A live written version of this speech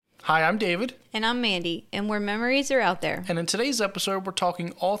Hi, I'm David. And I'm Mandy, and where memories are out there. And in today's episode, we're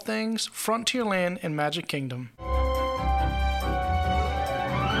talking all things Frontierland and Magic Kingdom.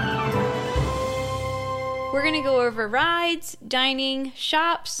 We're going to go over rides, dining,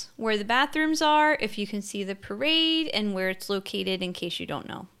 shops, where the bathrooms are, if you can see the parade, and where it's located in case you don't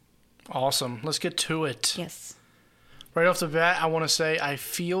know. Awesome. Let's get to it. Yes. Right off the bat, I want to say I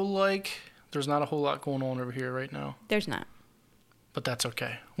feel like there's not a whole lot going on over here right now. There's not. But that's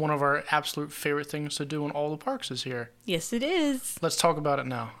okay. One of our absolute favorite things to do in all the parks is here. Yes, it is. Let's talk about it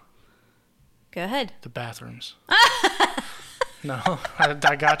now. Go ahead. The bathrooms. No,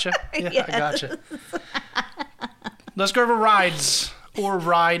 I gotcha. Yeah, yes. I gotcha. Let's go over rides, or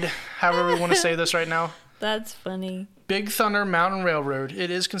ride, however we want to say this right now. That's funny. Big Thunder Mountain Railroad. It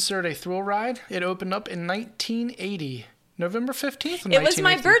is considered a thrill ride. It opened up in 1980. November 15th of 1980. It was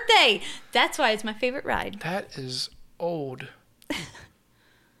my birthday. That's why it's my favorite ride. That is old.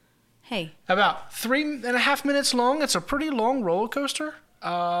 Hey. About 3.5 minutes long. It's a pretty long roller coaster.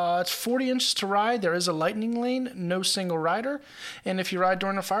 It's 40 inches to ride. There is a lightning lane, no single rider. And if you ride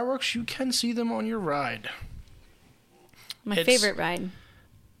during the fireworks, you can see them on your ride. My favorite ride.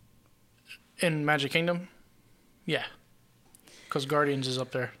 In Magic Kingdom? Yeah. Because Guardians is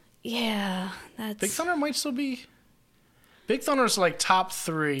up there. Yeah, that's... Big Thunder might still be... Big Thunder's like top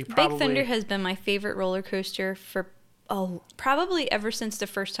 3, probably. Big Thunder has been my favorite roller coaster for... probably ever since the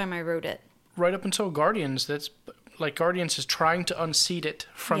first time I rode it. Right up until Guardians. That's like Guardians is trying to unseat it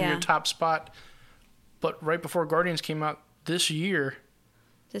from your top spot. But right before Guardians came out this year,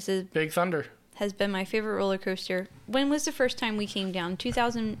 Big Thunder has been my favorite roller coaster. When was the first time we came down?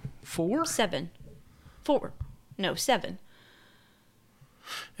 2004? 7. 4. No, 7.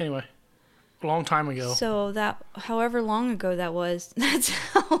 Anyway, a long time ago. So that, however long ago that was, that's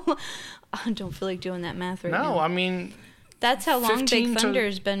how... I don't feel like doing that math right now. No, I mean... That's how long Big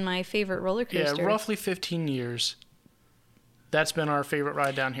Thunder's been my favorite roller coaster. Yeah, roughly 15 years. That's been our favorite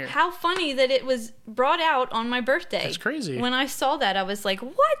ride down here. How funny that it was brought out on my birthday. That's crazy. When I saw that, I was like,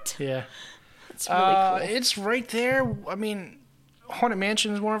 what? Yeah. It's really cool. It's right there. I mean, Haunted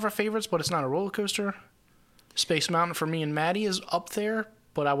Mansion is one of our favorites, but it's not a roller coaster. Space Mountain for me and Maddie is up there,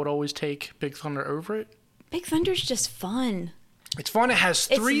 but I would always take Big Thunder over it. Big Thunder's just fun. It's fun. It has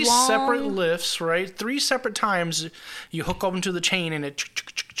 3 separate lifts, right? 3 separate times you hook up into the chain and it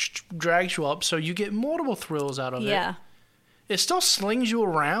drags you up, so you get multiple thrills out of it. Yeah. It still slings you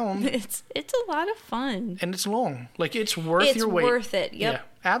around. It's a lot of fun. And it's long. Like, it's worth your wait. It's worth it, yep. Yeah,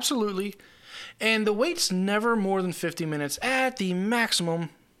 absolutely. And the wait's never more than 50 minutes. At the maximum,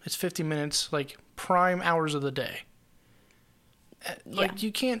 it's 50 minutes, like, prime hours of the day. Like,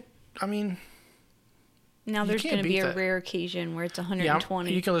 you can't, I mean... Now there's going to be a rare occasion where it's 120.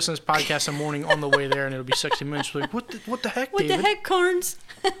 Yeah, you can listen to this podcast in the morning on the way there, and it'll be 60 minutes. Like, what the heck, David? What the heck, Carnes?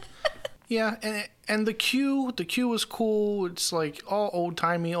 Yeah, and the queue was cool. It's like all old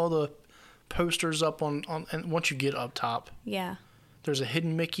timey. All the posters up on and once you get up top, yeah, there's a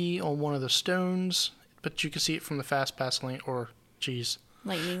hidden Mickey on one of the stones, but you can see it from the Fast Pass lane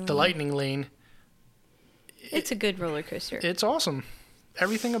lightning lane. It's a good roller coaster. It's awesome.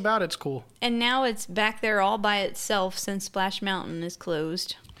 Everything about it's cool. And now it's back there all by itself since Splash Mountain is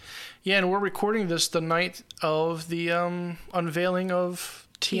closed. Yeah, and we're recording this the night of the unveiling of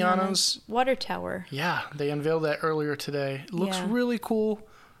Tiana's water tower. Yeah, they unveiled that earlier today. It looks really cool.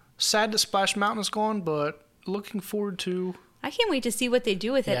 Sad that Splash Mountain is gone, but looking forward to... I can't wait to see what they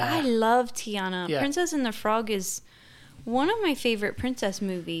do with it. Yeah. I love Tiana. Yeah. Princess and the Frog is one of my favorite princess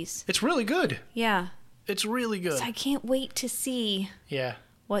movies. It's really good. Yeah. It's really good. So I can't wait to see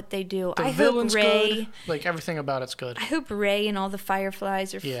what they do. The villain's good. Like, everything about it's good. I hope Ray and all the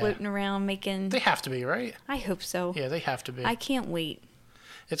fireflies are floating around making... They have to be, right? I hope so. Yeah, they have to be. I can't wait.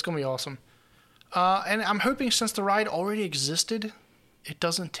 It's going to be awesome. And I'm hoping since the ride already existed, it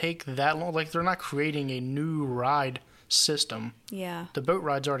doesn't take that long. Like, they're not creating a new ride system. Yeah. The boat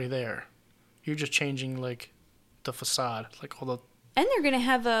ride's already there. You're just changing, like, the facade. Like, all the... And they're going to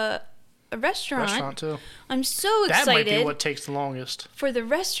have a restaurant too. I'm so excited. That might be what takes the longest. For the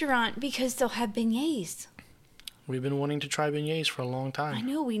restaurant, because they'll have beignets. We've been wanting to try beignets for a long time. I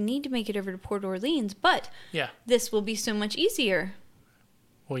know, we need to make it over to Port Orleans, but this will be so much easier.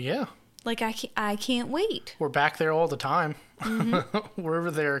 Well, yeah. Like, I can't wait. We're back there all the time. Mm-hmm. We're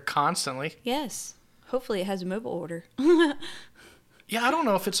over there constantly. Yes. Hopefully it has a mobile order. Yeah, I don't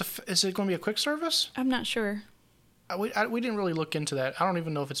know if is it going to be a quick service? I'm not sure. We didn't really look into that. I don't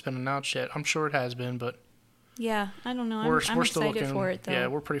even know if it's been announced yet. I'm sure it has been, but... Yeah, I don't know. I'm we're still excited looking for it, though. Yeah,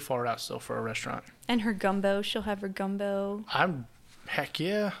 we're pretty far out still for a restaurant. And her gumbo. She'll have her gumbo. Heck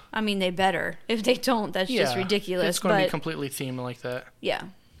yeah. I mean, they better. If they don't, that's just ridiculous. It's going to be completely themed like that. Yeah.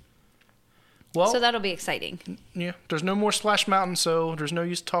 Well, so that'll be exciting. Yeah, there's no more Splash Mountain, so there's no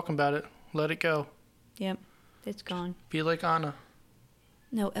use talking about it. Let it go. Yep, it's gone. Be like Anna.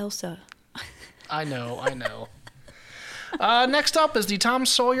 No, Elsa. I know. Next up is the Tom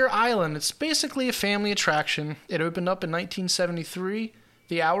Sawyer Island. It's basically a family attraction. It opened up in 1973.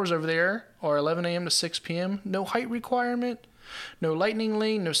 The hours over there are 11 a.m. to 6 p.m. No height requirement, no lightning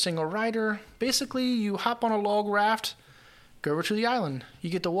lane, no single rider. Basically, you hop on a log raft, go over to the island. You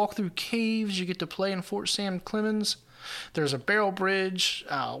get to walk through caves. You get to play in Fort Sam Clemens. There's a barrel bridge,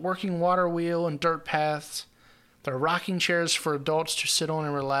 working water wheel, and dirt paths. There are rocking chairs for adults to sit on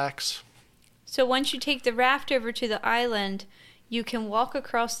and relax. So once you take the raft over to the island, you can walk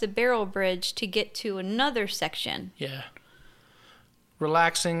across the barrel bridge to get to another section. Yeah.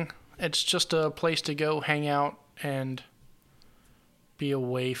 Relaxing. It's just a place to go hang out and be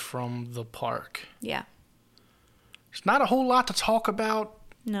away from the park. Yeah. There's not a whole lot to talk about.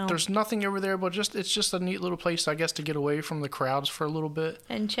 No. There's nothing over there, but it's just a neat little place, I guess, to get away from the crowds for a little bit.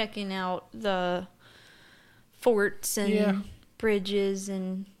 And checking out the forts and bridges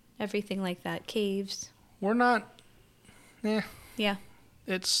and everything like that. Caves. We're not... Yeah.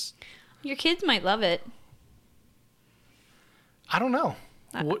 It's... Your kids might love it. I don't know.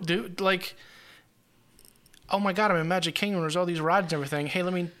 Oh my God, I'm in Magic Kingdom. There's all these rides and everything. Hey,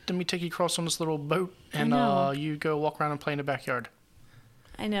 let me take you across on this little boat, and you go walk around and play in the backyard.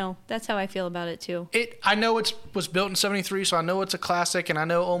 I know. That's how I feel about it too. I know it was built in '73, so I know it's a classic, and I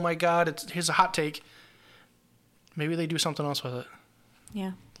know, oh my God, here's a hot take. Maybe they do something else with it.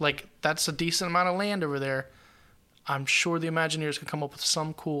 Yeah. Like, that's a decent amount of land over there. I'm sure the Imagineers could come up with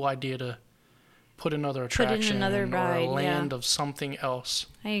some cool idea to put another attraction another ride, or a land of something else.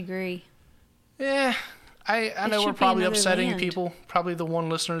 I agree. Yeah. I know we're probably upsetting land. people. Probably the one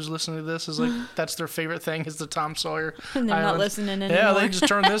listeners listening to this is like, that's their favorite thing is the Tom Sawyer And they're Island. not listening anymore. Yeah, they just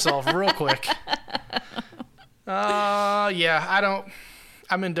turned this off real quick. I'm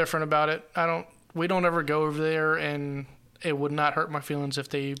indifferent about it. We don't ever go over there, and it would not hurt my feelings if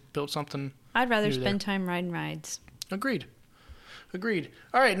they built something. I'd rather new spend there. time riding rides. Agreed.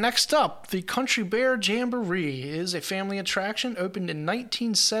 All right, next up, the Country Bear Jamboree is a family attraction opened in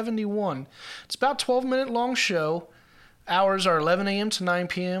 1971. It's about a 12-minute long show. Hours are 11 a.m. to 9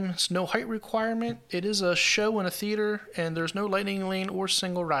 p.m. It's no height requirement. It is a show in a theater, and there's no lightning lane or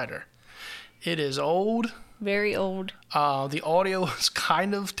single rider. It is old. Very old. The audio is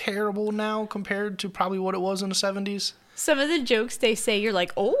kind of terrible now compared to probably what it was in the 70s. Some of the jokes they say, you're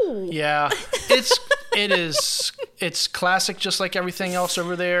like, oh. Yeah, it's classic, just like everything else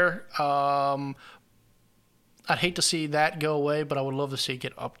over there. I'd hate to see that go away, but I would love to see it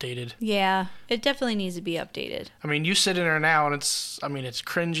get updated. Yeah, it definitely needs to be updated. I mean, you sit in there now, and it's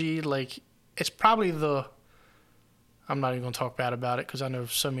cringy. Like, it's probably I'm not even going to talk bad about it because I know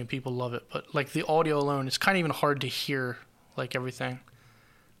so many people love it. But, like, the audio alone, it's kind of even hard to hear, like, everything.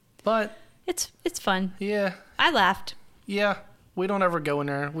 But it's fun. Yeah. I laughed. Yeah. We don't ever go in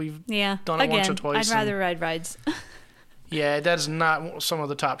there. We've done it once or twice. I'd rather ride rides. Yeah, that is not some of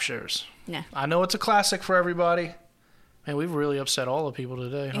the top shows. Yeah. I know it's a classic for everybody. Man, we've really upset all the people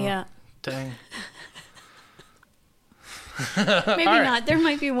today, huh? Yeah. Dang. Maybe not. There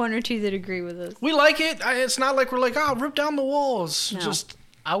might be one or two that agree with us. We like it. It's not like we're like, rip down the walls. No.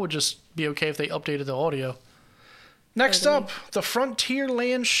 I would just be okay if they updated the audio. Next up, the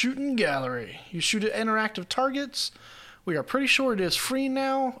Frontierland Shooting Gallery. You shoot at interactive targets. We are pretty sure it is free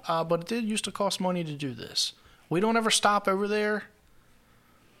now, but it did used to cost money to do this. We don't ever stop over there.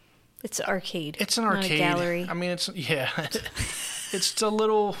 It's an arcade. It's an arcade. Not a gallery. I mean, it's a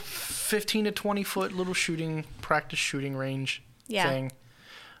little 15 to 20 foot little practice shooting range thing.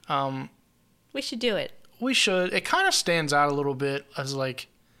 We should do it. We should. It kind of stands out a little bit as like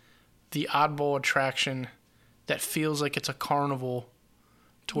the oddball attraction that feels like it's a carnival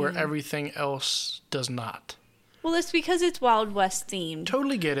to where everything else does not. Well, it's because it's Wild West themed.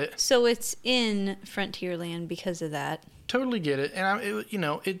 Totally get it. So it's in Frontierland because of that. Totally get it. And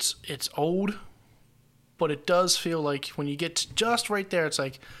it's old, but it does feel like when you get to just right there, it's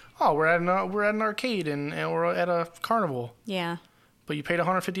like, oh, we're at an arcade and we're at a carnival. Yeah. But you paid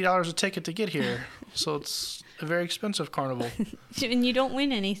 $150 a ticket to get here, so it's a very expensive carnival. And you don't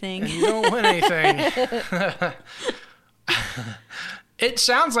win anything. It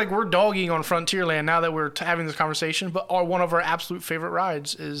sounds like we're dogging on Frontierland now that we're having this conversation, but one of our absolute favorite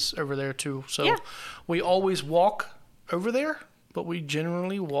rides is over there too. So we always walk over there, but we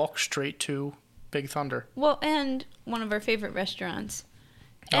generally walk straight to Big Thunder. Well, and one of our favorite restaurants.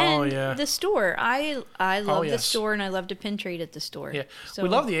 And the store. I love the store, and I love to pin trade at the store. Yeah, so we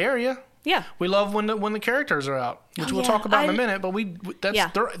love the area. Yeah. We love when the characters are out, which we'll talk about in a minute. But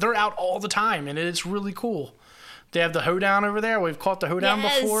they're out all the time, and it's really cool. They have the hoedown over there. We've caught the hoedown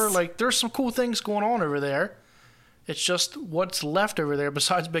before. Like, there's some cool things going on over there. It's just what's left over there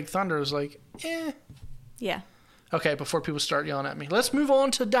besides Big Thunder is like, eh. Yeah. Okay, before people start yelling at me, let's move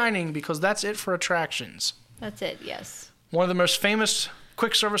on to dining because that's it for attractions. That's it, yes. One of the most famous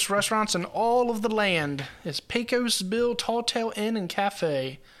quick service restaurants in all of the land is Pecos Bill Tall Tale Inn and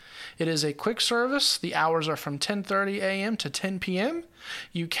Cafe. It is a quick service. The hours are from 10:30 a.m. to 10 p.m.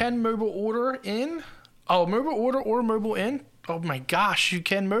 You can mobile order in. Oh, mobile order or mobile in. Oh my gosh, you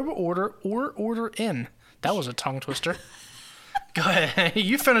can mobile order or order in. That was a tongue twister. Go ahead.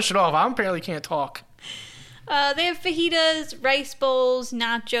 You finish it off. I apparently can't talk. They have fajitas, rice bowls,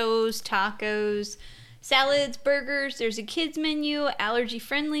 nachos, tacos, salads, burgers. There's a kids menu,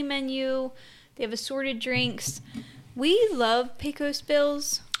 allergy-friendly menu. They have assorted drinks. We love Pecos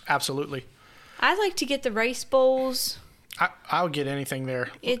Bills. Absolutely. I like to get the rice bowls. I'll get anything there.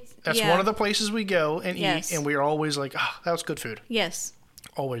 That's yeah. one of the places we go and Yes. eat, and we're always like, oh, that was good food. Yes.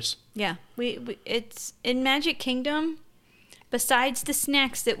 Always. Yeah. It's in Magic Kingdom, besides the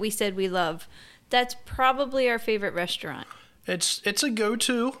snacks that we said we love, that's probably our favorite restaurant. It's a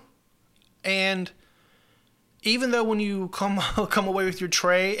go-to, and even though when you come away with your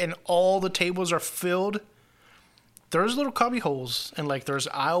tray and all the tables are filled, there's little cubby holes, and like there's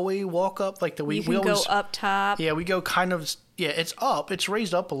aisleway walk up, like we can always go up top. Yeah, we go kind of it's up, it's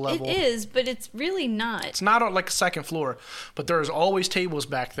raised up a level. It is, but it's really not. It's not on like a second floor, but there's always tables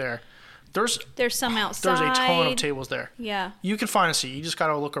back there. There's some outside. There's a ton of tables there. Yeah. You can find a seat. You just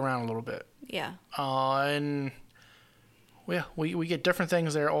gotta look around a little bit. Yeah. And yeah, we get different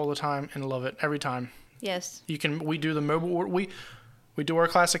things there all the time and love it every time. Yes. We do the mobile order. We do our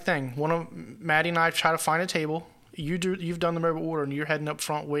classic thing. Maddie and I try to find a table. You've done the mobile order and you're heading up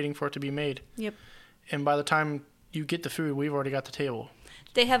front waiting for it to be made. Yep. And by the time you get the food, we've already got the table.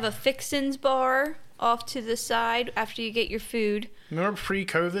 They have a Fixins bar off to the side after you get your food. Remember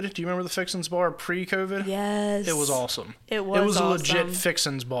pre-COVID? Do you remember the Fixins bar pre-COVID? Yes. It was awesome. It was a awesome. legit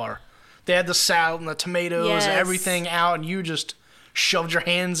Fixins bar. They had the salad and the tomatoes and everything out, and you just shoved your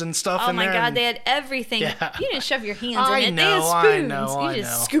hands and stuff in there. Oh my God, they had everything. Yeah. You didn't shove your hands I in it. know, They had spoons. I You're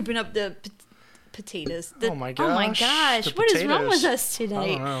just know. scooping up the potatoes. Oh my gosh. Oh my gosh. The What is wrong potatoes. with us today? I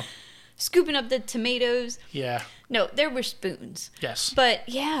don't know. Scooping up the tomatoes. Yeah. No, there were spoons. Yes. But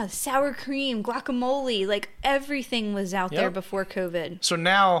yeah, sour cream, guacamole, like everything was out there before COVID. So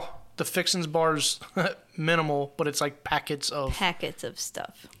now the Fixins bar's minimal, but it's like packets of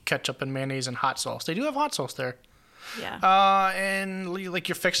stuff. ketchup and mayonnaise and hot sauce. They do have hot sauce there. Yeah. And like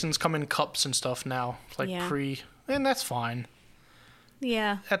your Fixins come in cups and stuff now, like and that's fine.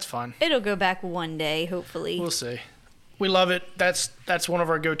 Yeah. That's fine. It'll go back one day, hopefully. We'll see. We love it. That's one of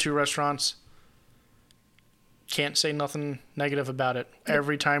our go-to restaurants. Can't say nothing negative about it.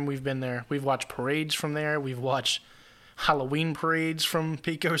 Every time we've been there, we've watched parades from there. We've watched Halloween parades from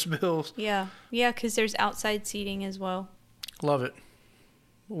Pecos Bills. Yeah. Yeah, because there's outside seating as well. Love it.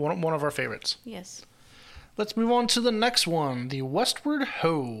 One of our favorites. Yes. Let's move on to the next one, the Westward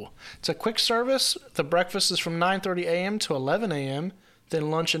Ho. It's a quick service. The breakfast is from 9:30 a.m. to 11 a.m. Then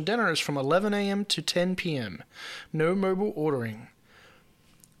lunch and dinner is from 11 a.m. to 10 p.m. No mobile ordering.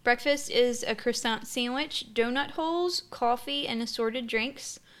 Breakfast is a croissant sandwich, donut holes, coffee, and assorted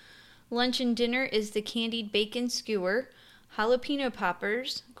drinks. Lunch and dinner is the candied bacon skewer, jalapeno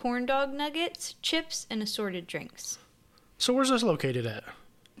poppers, corn dog nuggets, chips, and assorted drinks. So where's this located at?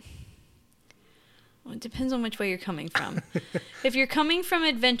 Well, it depends on which way you're coming from. If you're coming from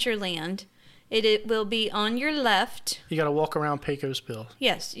Adventureland, it will be on your left. You got to walk around Pecos Bill.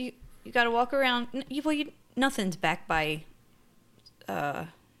 Yes, you got to walk around. Nothing's back by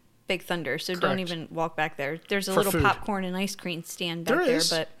Big Thunder, so Correct. don't even walk back there. There's a For little food. popcorn and ice cream stand back there,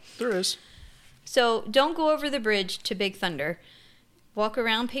 but there is. So don't go over the bridge to Big Thunder. Walk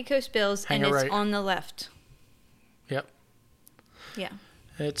around Pecos Bills, and it's on the left. Yep. Yeah.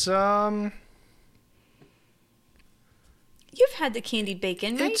 It's You've had the candied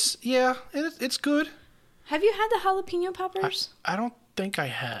bacon, right? It's good. Have you had the jalapeno poppers? I don't think I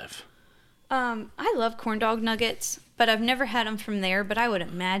have. I love corn dog nuggets, but I've never had them from there. But I would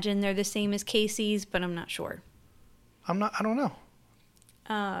imagine they're the same as Casey's, but I'm not sure. I don't know.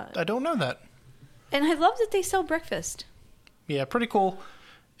 I don't know that. And I love that they sell breakfast. Yeah, pretty cool.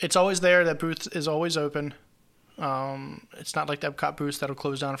 It's always there. That booth is always open. It's not like the Epcot booth that'll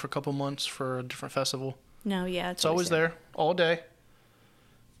close down for a couple months for a different festival. No, yeah. It's always there all day.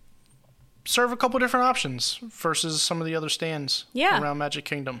 Serve a couple different options versus some of the other stands around Magic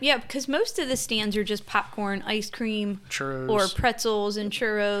Kingdom. Yeah, because most of the stands are just popcorn, ice cream, churros, or pretzels and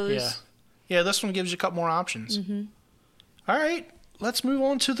churros. Yeah. Yeah, this one gives you a couple more options. Mm-hmm. All right, let's move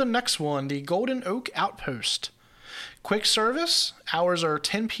on to the next one, the Golden Oak Outpost. Quick service. Hours are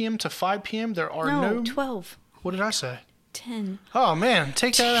 10 p.m. to 5 p.m. There are no... 12. What did I say? 10. Oh, man,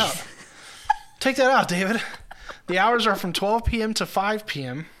 take that out. Take that out, David. The hours are from 12 p.m. to 5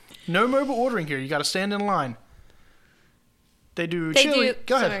 p.m. No mobile ordering here. You got to stand in line. They do chili.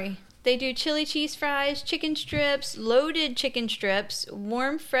 Go ahead. Sorry. They do chili cheese fries, chicken strips, loaded chicken strips,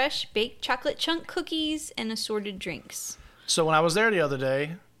 warm, fresh baked chocolate chunk cookies, and assorted drinks. So when I was there the other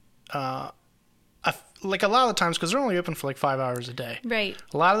day, like a lot of the times, because they're only open for like 5 hours a day. Right.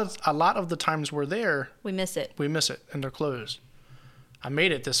 A lot of the times we're there, we miss it, and they're closed. I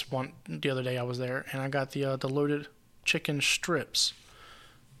made it the other day I was there, and I got the loaded chicken strips.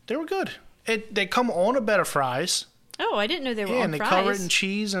 They were good. They come on a bed of fries. Oh, I didn't know they were on and they fries. cover it in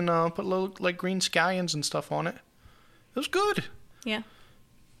cheese and put little like green scallions and stuff on it. It was good. Yeah.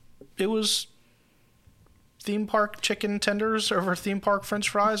 It was theme park chicken tenders over theme park French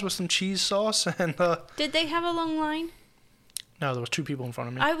fries with some cheese sauce and. Did they have a long line? No, there was 2 people in front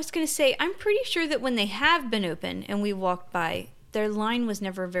of me. I was going to say, I'm pretty sure that when they have been open and we walked by, their line was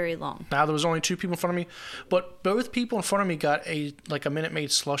never very long. Now there was only 2 people in front of me, but both people in front of me got a Minute Maid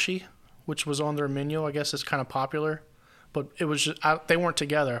slushie, which was on their menu. I guess it's kind of popular, but it was just, they weren't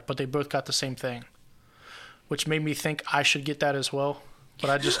together, but they both got the same thing, which made me think I should get that as well. But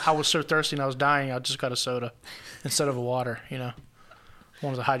I was so thirsty and I was dying. I just got a soda instead of a water.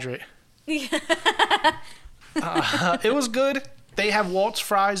 Wanted to hydrate. It was good. They have Walt's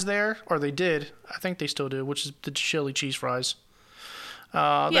fries there, or they did. I think they still do, which is the chili cheese fries.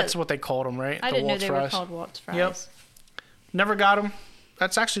 That's what they called them, right? I didn't know they were called Walt's fries. Yep. Never got them.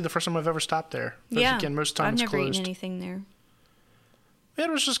 That's actually the first time I've ever stopped there. Yeah. Again, most of the time it's closed. I've never eaten anything there. Yeah,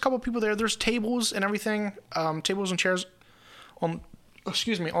 there was just a couple of people there. There's tables and everything. Tables and chairs on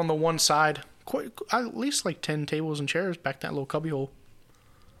the one side. At least like 10 tables and chairs back in that little cubby hole.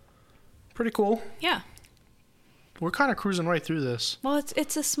 Pretty cool. Yeah. We're kind of cruising right through this. Well,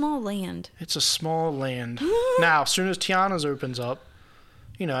 it's a small land. It's a small land. Now, as soon as Tiana's opens up,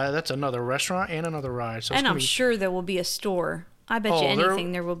 that's another restaurant and another ride. So and I'm sure there will be a store. I bet you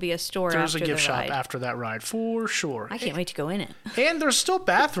anything there will be a store after the ride. There's a gift shop after that ride, for sure. I can't wait to go in it. And there's still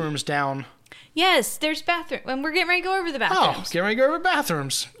bathrooms down. Yes, there's bathrooms. And we're getting ready to go over the bathrooms. Oh, getting ready to go over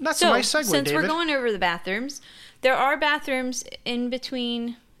bathrooms. That's a nice segue, since David. We're going over the bathrooms, there are bathrooms in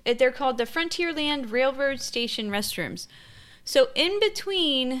between. They're called the Frontierland Railroad Station restrooms. So in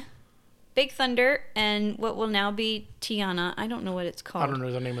between Big Thunder and what will now be Tiana, I don't know what it's called. I don't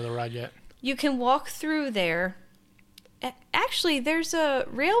know the name of the ride yet. You can walk through there. Actually, there's a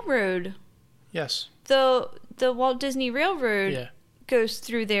railroad. Yes. The Walt Disney Railroad Yeah. goes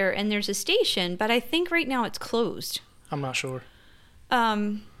through there, and there's a station, but I think right now it's closed. I'm not sure.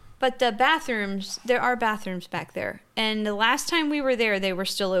 But the bathrooms, there are bathrooms back there. And the last time we were there, they were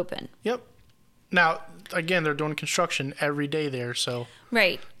still open. Yep. Now, again, they're doing construction every day there, so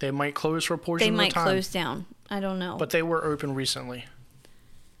Right. they might close for a portion of the time. They might close down. I don't know. But they were open recently.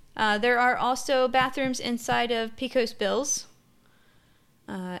 There are also bathrooms inside of Pecos Bills.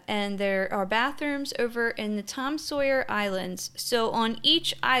 And there are bathrooms over in the Tom Sawyer Islands. So on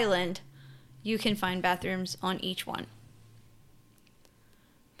each island, you can find bathrooms on each one.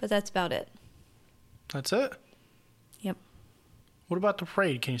 But that's about it. That's it? Yep. What about the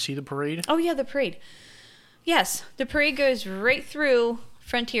parade? Can you see the parade? Oh, yeah, the parade. Yes, the parade goes right through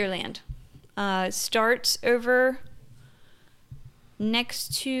Frontierland. Starts over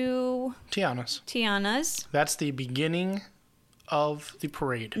next to Tiana's. That's the beginning of the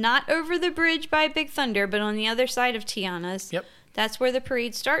parade. Not over the bridge by Big Thunder, but on the other side of Tiana's. Yep. That's where the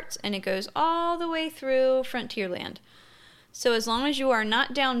parade starts, and it goes all the way through Frontierland. So as long as you are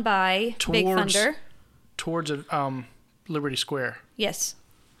not down by Big Thunder. Towards Liberty Square. Yes.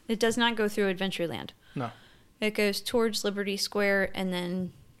 It does not go through Adventureland. No. It goes towards Liberty Square and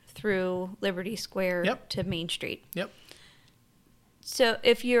then through Liberty Square to Main Street. Yep. So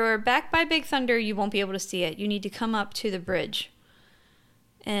if you're back by Big Thunder, you won't be able to see it. You need to come up to the bridge.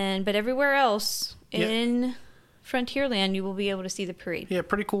 But everywhere else in Frontierland, you will be able to see the parade. Yeah,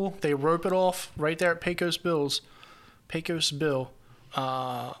 pretty cool. They rope it off right there at Pecos Bill.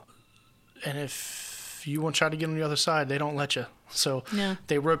 And if you want to try to get on the other side, they don't let you. So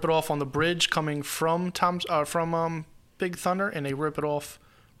they rope it off on the bridge coming from Big Thunder, and they rope it off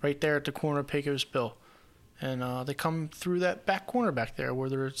right there at the corner of Pecos Bill. And they come through that back corner back there where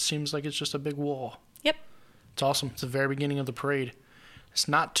there seems like it's just a big wall. Yep. It's awesome. It's the very beginning of the parade. It's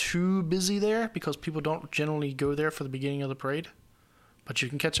not too busy there because people don't generally go there for the beginning of the parade. But you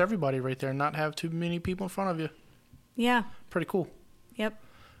can catch everybody right there and not have too many people in front of you. Yeah. Pretty cool. Yep.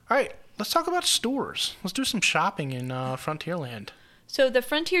 All right. let's talk about stores. Let's do some shopping in Frontierland. So the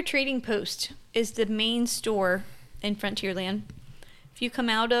Frontier Trading Post is the main store in Frontierland. If you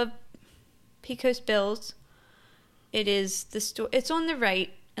come out of Pecos Bills, it is the store. It's on the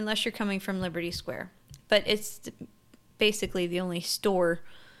right, unless you're coming from Liberty Square. But it's basically the only store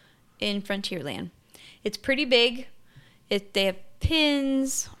in Frontierland. It's pretty big. They have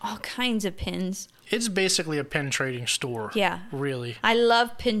pins, all kinds of pins. It's basically a pin trading store. Yeah. Really. I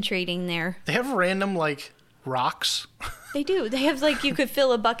love pin trading there. They have random, like, rocks. They do. They have, like, you could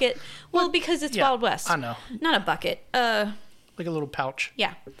fill a bucket. Well, because it's Wild West. I know. Not a bucket. Like a little pouch.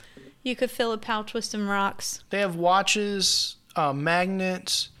 Yeah. You could fill a pouch with some rocks. They have watches,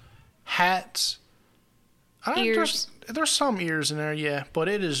 magnets, hats. Ears. There's some ears in there, yeah. But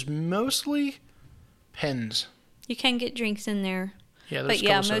it is mostly pins. You can get drinks in there. Yeah, but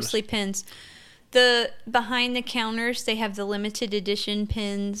yeah, mostly pins. The behind the counters, they have the limited edition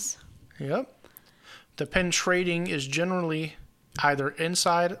pins. Yep. The pin trading is generally either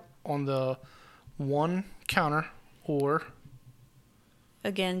inside on the one counter or...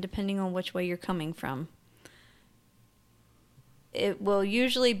 Again, depending on which way you're coming from. It will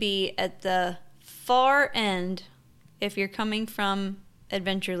usually be at the far end if you're coming from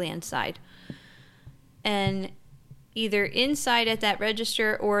Adventureland side. And either inside at that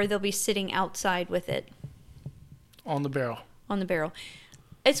register or they'll be sitting outside with it. On the barrel. On the barrel.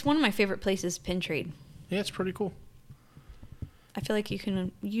 It's one of my favorite places to pin trade. Yeah, it's pretty cool. I feel like you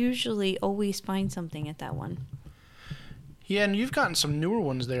can usually always find something at that one. Yeah, and you've gotten some newer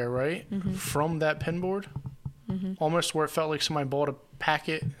ones there, right? Mm-hmm. From that pin board? Mm-hmm. Almost where it felt like somebody bought a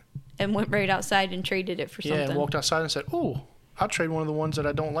packet. And went right outside and traded it for something. Yeah, and walked outside and said, "Oh, I'll trade one of the ones that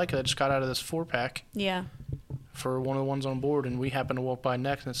I don't like that I just got out of this 4-pack." Yeah. For one of the ones on board, and we happen to walk by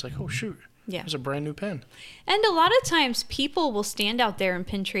next, and it's like, oh, shoot. Yeah. There's a brand new pin. And a lot of times people will stand out there and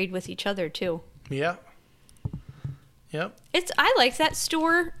pin trade with each other, too. Yeah. Yep. I like that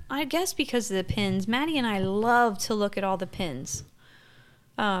store, I guess, because of the pins. Maddie and I love to look at all the pins.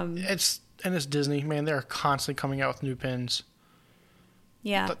 It's Disney, man. They're constantly coming out with new pins.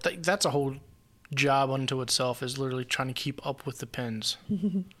 Yeah. That's a whole job unto itself, is literally trying to keep up with the pins.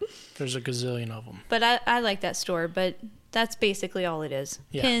 There's a gazillion of them. But I like that store, but that's basically all it is.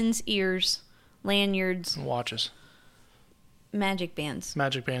 Yeah. Pins, ears, lanyards. And watches. Magic bands.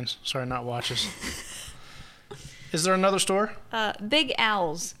 Magic bands. Sorry, not watches. Is there another store? Big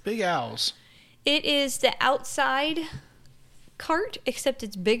Owls. Big Owls. It is the outside cart, except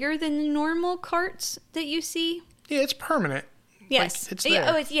it's bigger than the normal carts that you see. Yeah, it's permanent. Yes. Like, it's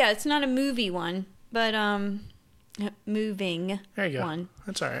there. It's not a movie one, but moving there you go. one.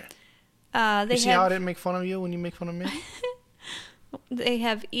 That's all right. You see how I didn't make fun of you when you make fun of me? They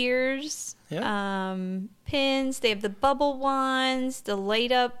have ears, Yeah. pins. They have the bubble ones, the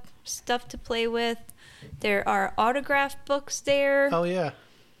light up stuff to play with. There are autograph books there. Oh, yeah.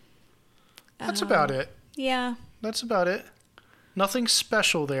 That's about it. Yeah. That's about it. Nothing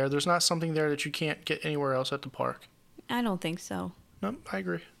special there. There's not something there that you can't get anywhere else at the park. I don't think so. Nope, I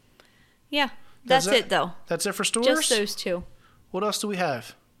agree. Yeah. That's it, though. That's it for stores? Just those two. What else do we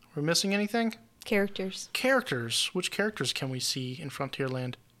have? We're missing anything? Characters. Characters. Which characters can we see in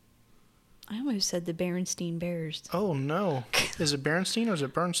Frontierland? I almost said the Berenstein Bears. Oh, no. Is it Berenstein or is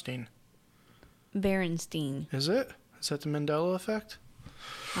it Bernstein? Berenstein. Is it? Is that the Mandela effect?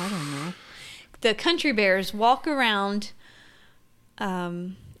 I don't know. The country bears walk around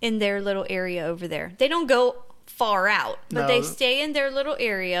in their little area over there. They don't go far out, but they stay in their little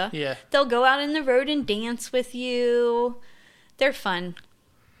area. Yeah. They'll go out in the road and dance with you. They're fun.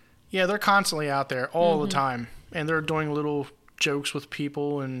 Yeah, they're constantly out there all the time. And they're doing little jokes with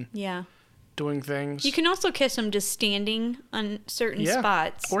people and doing things. You can also kiss them just standing on certain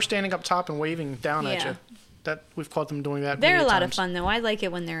spots. Or standing up top and waving down at you. We've caught them doing that. They're a lot times. of fun, though. I like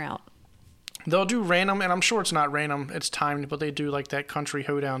it when they're out. They'll do random, and I'm sure it's not random, it's timed, but they do like that country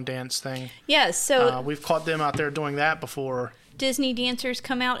hoedown dance thing. Yeah, so we've caught them out there doing that before. Disney dancers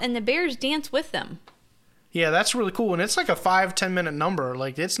come out, and the bears dance with them. Yeah, that's really cool, and it's like a 5-10 minute number.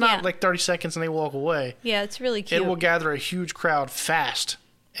 Like, it's not like 30 seconds and they walk away. Yeah, it's really cute. It will gather a huge crowd fast,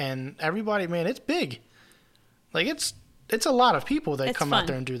 and everybody, man, it's big. Like, it's a lot of people that come out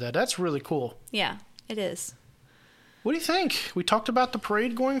there and do that. That's really cool. Yeah, it is. What do you think? We talked about the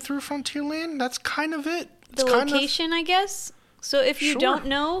parade going through Frontierland. That's kind of it. The location, I guess. So if you don't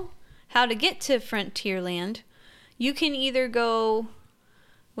know how to get to Frontierland, you can either go,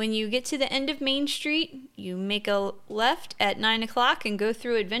 when you get to the end of Main Street, you make a left at 9 o'clock and go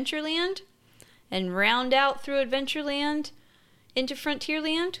through Adventureland and round out through Adventureland into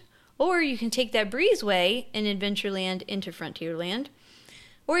Frontierland. Or you can take that breezeway in Adventureland into Frontierland.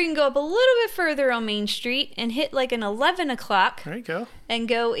 Or you can go up a little bit further on Main Street and hit like an 11 o'clock. There you go. And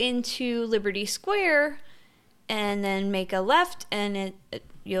go into Liberty Square and then make a left and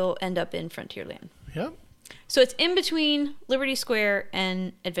you'll end up in Frontierland. Yep. So it's in between Liberty Square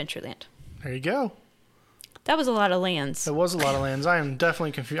and Adventureland. There you go. That was a lot of lands. It was a lot of lands. I am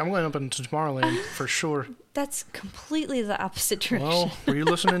definitely confused. I'm going up into Tomorrowland for sure. That's completely the opposite direction. Well, were you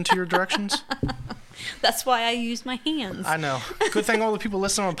listening to your directions? That's why I use my hands. I know. Good thing all the people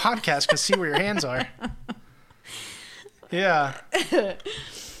listening on podcast can see where your hands are. Yeah.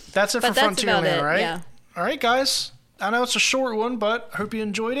 That's it for Frontierland, right? Yeah. All right, guys. I know it's a short one, but I hope you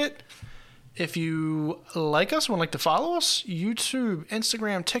enjoyed it. If you like us, would like to follow us, YouTube,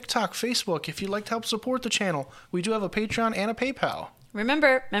 Instagram, TikTok, Facebook. If you'd like to help support the channel, we do have a Patreon and a PayPal.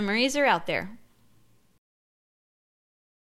 Remember, memories are out there.